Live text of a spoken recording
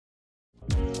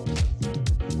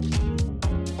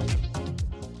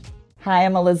Hi,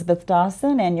 I'm Elizabeth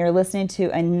Dawson, and you're listening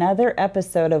to another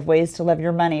episode of Ways to Love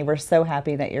Your Money. We're so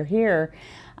happy that you're here.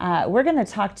 We're going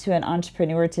to talk to an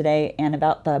entrepreneur today and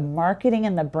about the marketing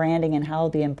and the branding and how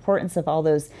the importance of all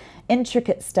those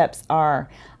intricate steps are.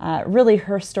 Really,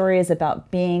 her story is about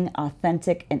being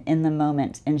authentic and in the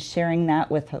moment and sharing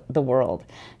that with the world.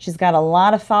 She's got a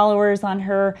lot of followers on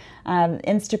her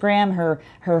Instagram, her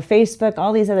Facebook,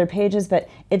 all these other pages, but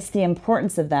it's the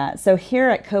importance of that. So here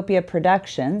at Copia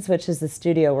Productions, which is the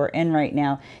studio we're in right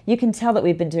now, you can tell that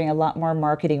we've been doing a lot more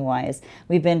marketing-wise.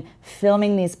 We've been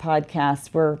filming these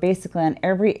podcasts. We're basically on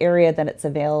every area that it's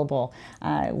available.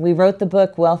 We wrote the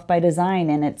book Wealth by Design,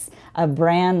 and it's a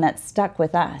brand that's stuck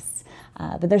with us.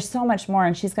 But there's so much more,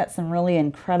 and she's got some really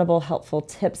incredible, helpful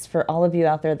tips for all of you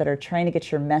out there that are trying to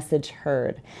get your message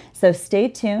heard. So stay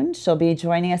tuned. She'll be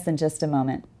joining us in just a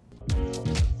moment.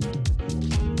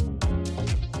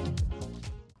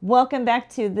 Welcome back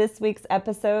to this week's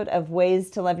episode of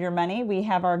Ways to Love Your Money. We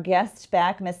have our guest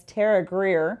back, Miss Tara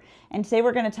Greer, and today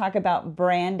we're going to talk about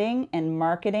branding and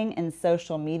marketing and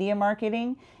social media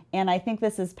marketing. And I think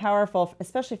this is powerful,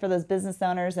 especially for those business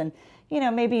owners and,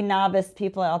 maybe novice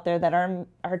people out there that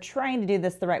are trying to do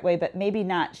this the right way, but maybe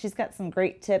not. She's got some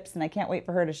great tips, and I can't wait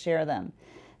for her to share them.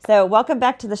 So welcome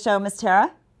back to the show, Miss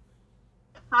Tara.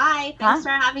 Hi, thanks for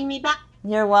having me back.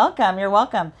 You're welcome. You're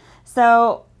welcome.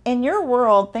 So in your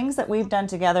world, things that we've done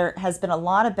together has been a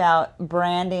lot about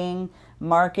branding,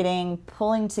 marketing,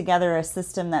 pulling together a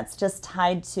system that's just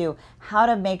tied to how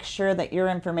to make sure that your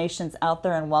information's out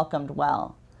there and welcomed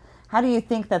well. How do you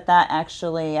think that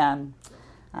actually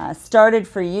started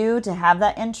for you to have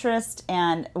that interest,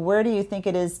 and where do you think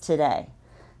it is today?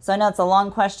 So I know it's a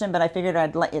long question, but I figured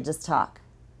I'd let you just talk.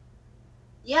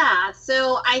 Yeah,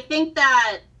 so I think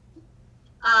that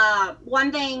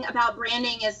one thing about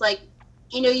branding is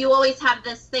you always have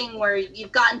this thing where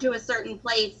you've gotten to a certain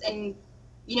place and,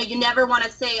 you never want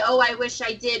to say, oh, I wish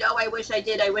I did. Oh, I wish I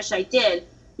did. I wish I did.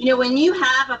 When you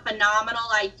have a phenomenal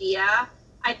idea,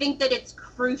 I think that it's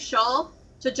crucial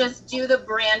to just do the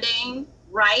branding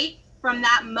right from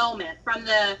that moment, from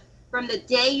the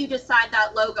day you decide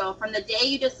that logo, from the day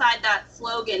you decide that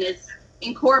slogan, is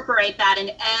incorporate that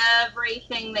in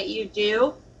everything that you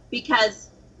do,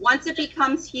 because once it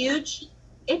becomes huge,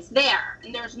 it's there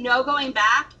and there's no going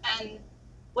back. And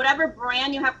whatever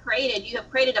brand you have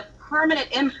created a permanent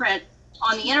imprint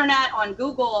on the internet, on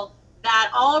Google,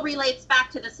 that all relates back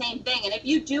to the same thing. And if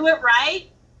you do it right,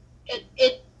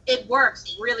 it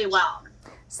works really well.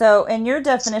 So in your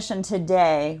definition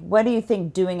today, what do you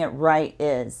think doing it right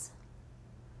is?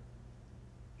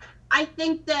 I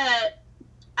think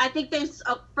there's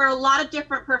for a lot of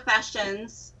different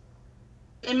professions,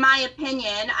 in my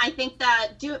opinion, I think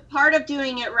that part of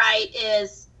doing it right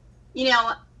is,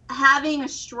 having a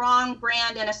strong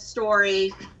brand and a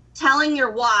story, telling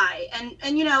your why, and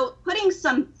putting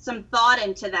some thought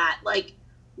into that. Like,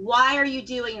 why are you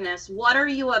doing this? What are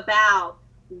you about?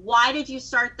 Why did you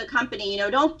start the company?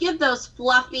 Don't give those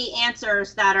fluffy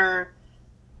answers that are,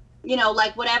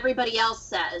 like what everybody else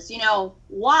says.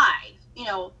 Why?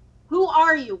 Who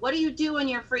are you? What do you do in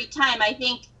your free time? I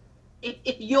think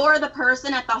if you're the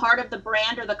person at the heart of the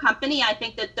brand or the company, I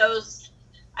think those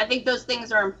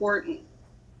things are important.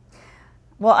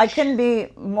 Well, I couldn't be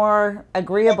more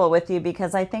agreeable with you,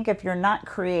 because I think if you're not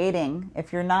creating,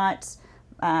 if you're not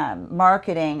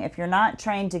marketing, if you're not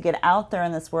trying to get out there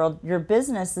in this world, your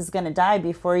business is going to die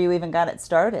before you even got it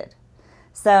started.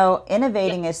 So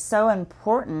innovating is so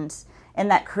important in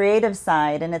that creative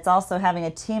side, and it's also having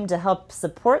a team to help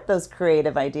support those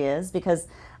creative ideas, because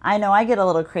I know I get a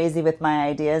little crazy with my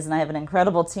ideas, and I have an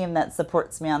incredible team that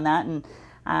supports me on that, and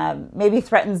maybe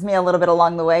threatens me a little bit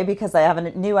along the way because I have a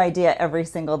new idea every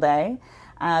single day.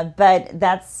 But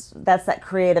that's that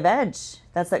creative edge.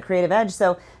 That's that creative edge.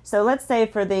 So let's say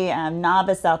for the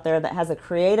novice out there that has a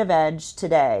creative edge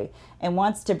today and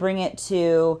wants to bring it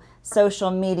to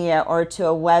social media or to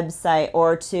a website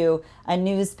or to a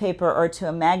newspaper or to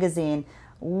a magazine,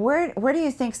 where do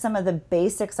you think some of the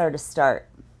basics are to start?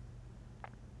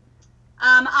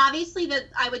 Obviously, that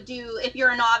I would do, if you're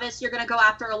a novice, you're going to go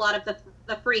after a lot of the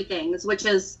free things, which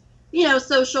is,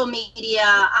 social media.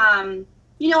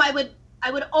 I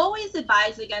would always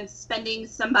advise against spending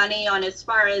some money on, as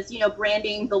far as,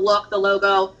 branding, the look, the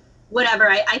logo, whatever.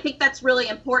 I think that's really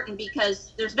important,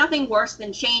 because there's nothing worse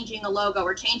than changing a logo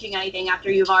or changing anything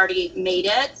after you've already made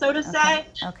it, so to say.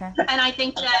 Okay. And I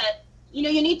think that,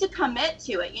 you need to commit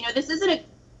to it. This isn't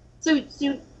so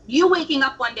you waking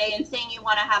up one day and saying you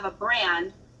want to have a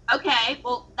brand. Okay,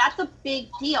 well, that's a big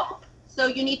deal. So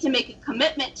you need to make a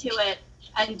commitment to it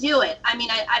and do it. I mean,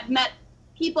 I've met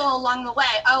people along the way.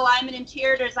 Oh, I'm an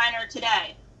interior designer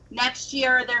today. Next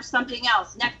year, there's something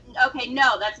else. Okay,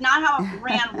 no, that's not how a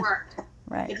brand works.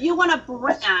 Right. If you want a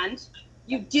brand,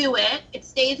 you do it. It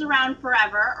stays around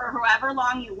forever or however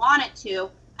long you want it to.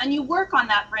 And you work on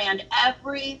that brand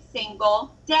every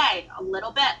single day, a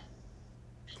little bit.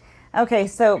 Okay,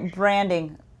 so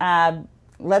branding.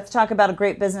 Let's talk about a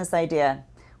great business idea.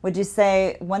 Would you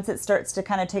say once it starts to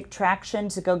kind of take traction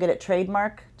to go get it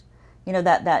trademarked? You know,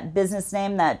 that business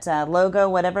name, that logo,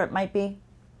 whatever it might be?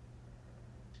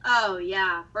 Oh,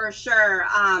 yeah, for sure.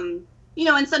 You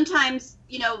know, and sometimes,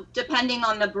 you know, depending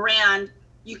on the brand,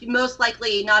 you can most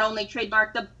likely not only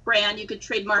trademark the brand, you could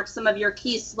trademark some of your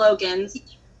key slogans.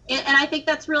 And I think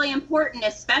that's really important,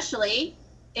 especially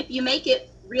if you make it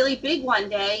really big one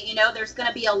day. You know, there's going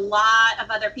to be a lot of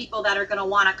other people that are going to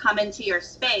want to come into your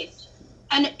space.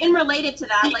 And in related to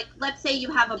that, like, let's say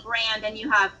you have a brand and you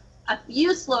have a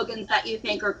few slogans that you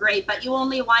think are great, but you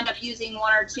only wind up using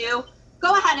one or two.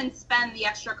 Go ahead and spend the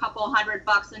extra couple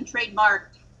 $100 and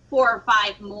trademark 4 or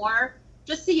 5 more,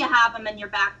 just so you have them in your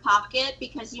back pocket,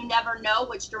 because you never know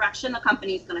which direction the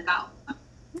company's going to go.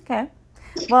 Okay.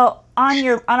 Well,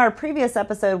 on our previous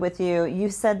episode with you, you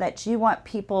said that you want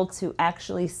people to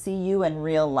actually see you in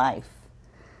real life.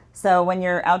 So when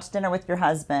you're out to dinner with your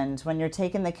husband, when you're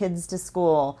taking the kids to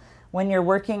school, when you're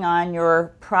working on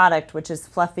your product, which is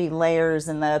Fluffy Layers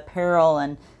and the apparel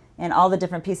and all the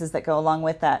different pieces that go along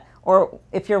with that, or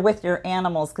if you're with your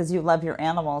animals because you love your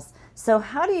animals. So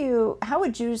how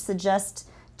would you suggest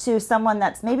to someone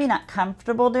that's maybe not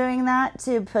comfortable doing that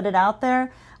to put it out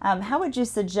there? How would you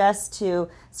suggest to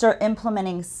start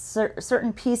implementing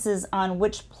certain pieces on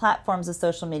which platforms of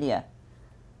social media?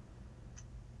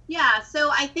 Yeah,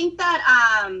 so I think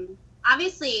that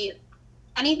obviously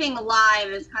anything live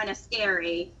is kind of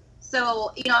scary.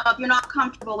 So, you know, if you're not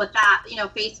comfortable with that, you know,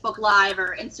 Facebook Live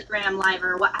or Instagram Live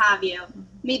or what have you,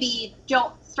 maybe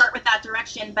don't start with that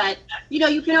direction. But, you know,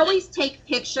 you can always take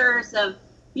pictures of,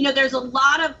 you know, there's a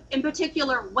lot of, in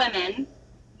particular, women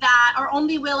that are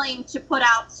only willing to put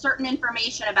out certain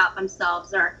information about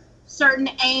themselves or certain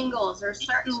angles or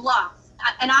certain looks.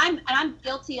 And I'm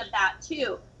guilty of that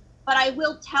too. But I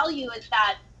will tell you is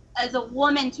that as a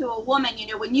woman to a woman, you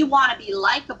know, when you want to be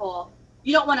likable,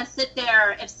 you don't want to sit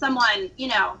there if someone, you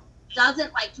know,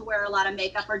 doesn't like to wear a lot of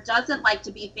makeup or doesn't like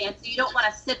to be fancy. You don't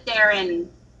want to sit there and,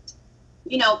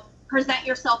 you know, present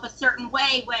yourself a certain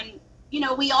way when, you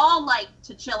know, we all like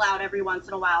to chill out every once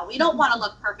in a while. We don't want to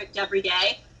look perfect every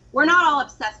day. We're not all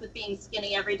obsessed with being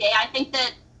skinny every day. I think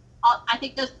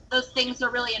those things are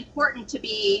really important to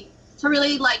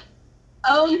really like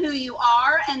own who you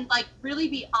are and like really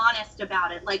be honest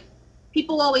about it. Like,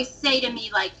 people always say to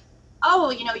me like,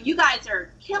 oh, you know, you guys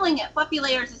are killing it. Fluffy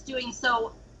Layers is doing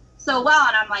so well.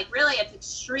 And I'm like, really? It's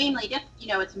extremely you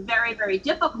know, it's very, very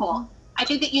difficult. I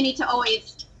think that you need to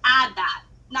always add that,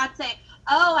 not say,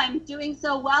 oh, I'm doing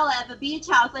so well. I have a beach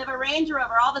house. I have a Range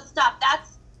Rover, all the stuff.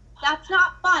 That's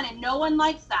not fun. And no one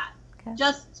likes that. Okay.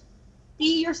 Just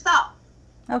be yourself.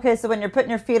 Okay. So when you're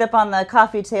putting your feet up on the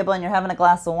coffee table and you're having a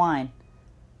glass of wine.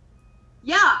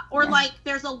 Yeah, or like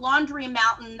there's a laundry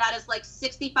mountain that is like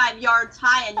 65 yards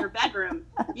high in your bedroom.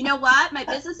 You know what? My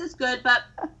business is good, but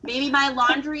maybe my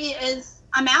laundry is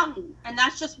a mountain, and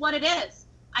that's just what it is.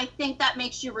 I think that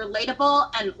makes you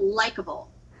relatable and likable.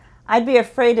 I'd be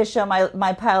afraid to show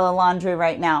my pile of laundry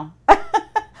right now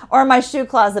or my shoe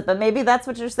closet, but maybe that's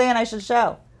what you're saying I should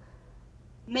show.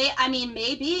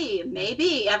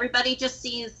 Maybe. Everybody just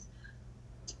sees,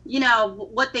 you know,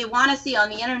 what they want to see on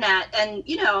the internet, and,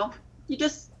 you know, you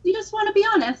just want to be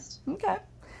honest. Okay.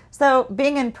 So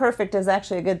being imperfect is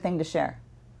actually a good thing to share.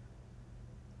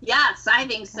 Yes, I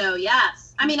think so.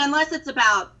 Yes. I mean, unless it's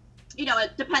about, you know,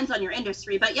 it depends on your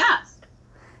industry, but yes.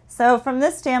 So from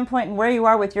this standpoint and where you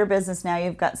are with your business now,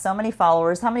 you've got so many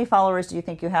followers. How many followers do you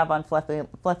think you have on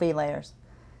Fluffy Layers?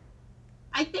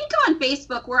 I think on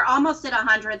Facebook we're almost at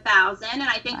 100,000, and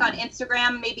I think on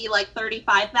Instagram maybe like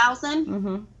 35,000.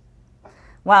 Mm-hmm.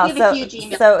 Wow.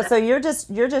 So you're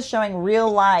just showing real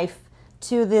life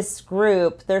to this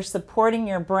group. They're supporting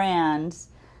your brand.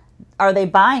 Are they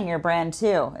buying your brand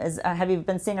too? Have you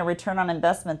been seeing a return on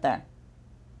investment there?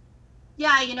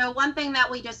 Yeah, you know, one thing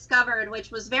that we discovered, which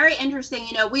was very interesting,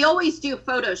 you know, we always do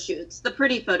photo shoots, the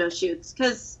pretty photo shoots,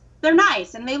 because they're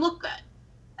nice and they look good.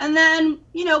 And then,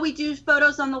 you know, we do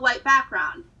photos on the white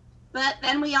background. But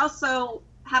then we also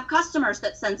have customers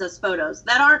that sends us photos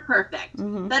that aren't perfect,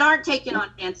 that aren't taken on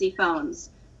fancy phones,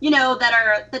 you know,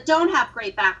 that don't have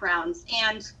great backgrounds.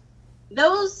 And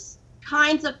those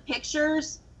kinds of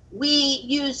pictures we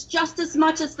use just as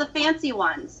much as the fancy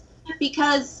ones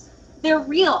because they're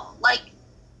real. Like,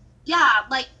 yeah,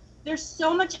 like there's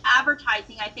so much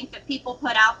advertising I think that people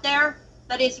put out there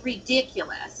that is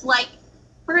ridiculous. Like,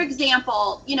 for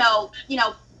example,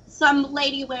 some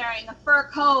lady wearing a fur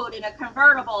coat in a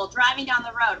convertible driving down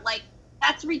the road. Like,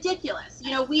 that's ridiculous.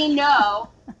 We know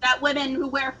that women who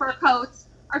wear fur coats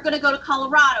are going to go to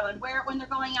Colorado and wear it when they're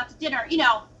going out to dinner.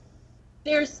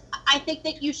 I think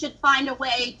that you should find a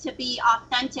way to be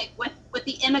authentic with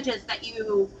the images that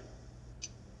you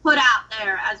put out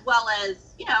there, as well as,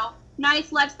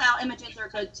 nice lifestyle images are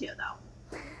good too,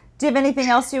 though. Do you have anything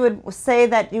else you would say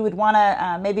that you would want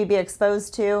to maybe be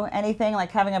exposed to? Anything like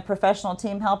having a professional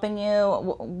team helping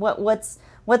you? What's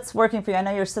working for you? I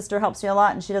know your sister helps you a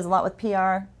lot and she does a lot with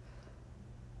PR.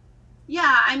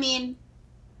 Yeah,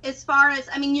 as far as,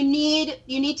 you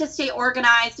need to stay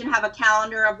organized and have a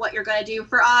calendar of what you're going to do.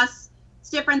 For us,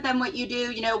 it's different than what you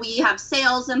do. We have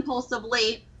sales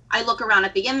impulsively. I look around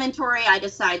at the inventory. I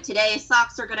decide today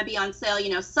socks are going to be on sale.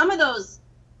 Some of those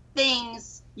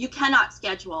things you cannot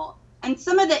schedule. And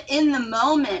some of the in the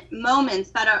moment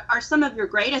moments that are some of your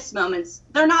greatest moments,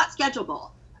 they're not schedulable.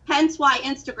 Hence why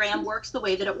Instagram works the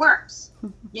way that it works.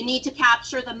 You need to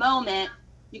capture the moment.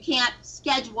 You can't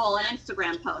schedule an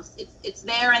Instagram post. It's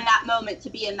there in that moment to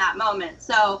be in that moment.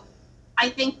 So I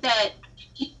think that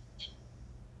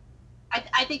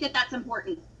that's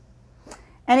important.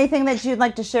 Anything that you'd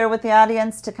like to share with the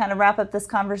audience to kind of wrap up this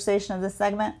conversation of this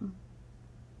segment?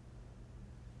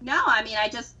 No,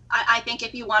 I think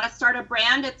if you want to start a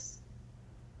brand, it's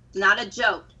not a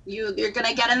joke. You're going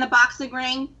to get in the boxing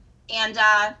ring and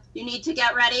you need to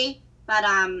get ready. But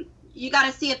you got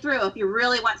to see it through if you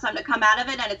really want something to come out of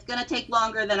it, and it's going to take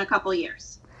longer than a couple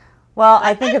years. Well,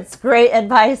 I think it's great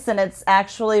advice, and it's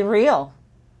actually real.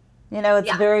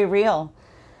 It's very real.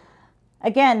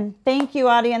 Again, thank you,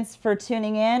 audience, for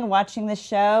tuning in, watching the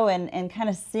show, and kind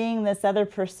of seeing this other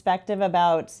perspective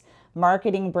about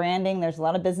marketing, branding. There's a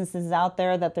lot of businesses out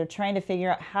there that they're trying to figure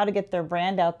out how to get their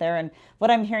brand out there. And what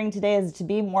I'm hearing today is to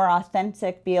be more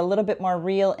authentic, be a little bit more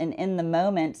real and in the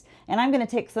moment. And I'm going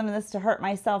to take some of this to heart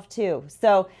myself too.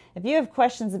 So if you have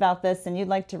questions about this and you'd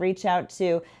like to reach out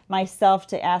to myself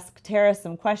to ask Tara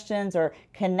some questions or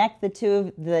connect the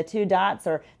two dots,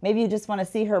 or maybe you just want to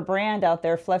see her brand out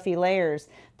there, Fluffy Layers,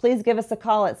 please give us a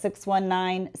call at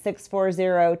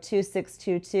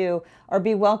 619-640-2622, or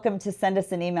be welcome to send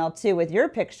us an email too with your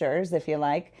pictures, if you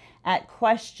like, at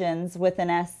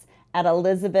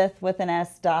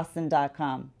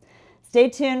questions@elizabethwithans.dawson.com. Stay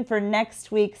tuned for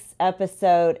next week's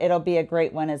episode. It'll be a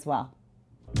great one as well.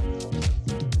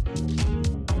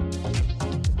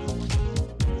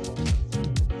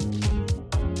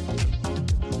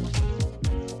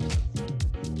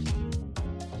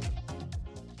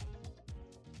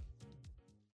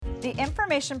 The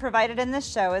information provided in this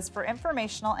show is for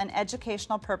informational and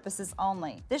educational purposes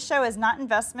only. This show is not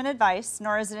investment advice,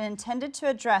 nor is it intended to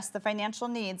address the financial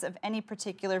needs of any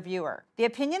particular viewer. The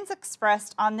opinions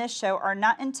expressed on this show are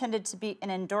not intended to be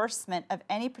an endorsement of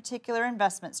any particular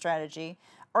investment strategy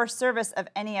or service of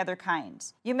any other kind.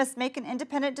 You must make an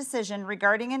independent decision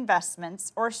regarding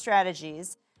investments or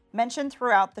strategies mentioned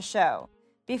throughout the show.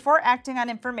 Before acting on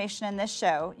information in this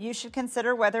show, you should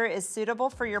consider whether it is suitable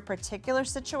for your particular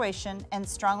situation and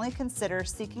strongly consider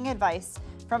seeking advice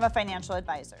from a financial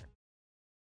advisor.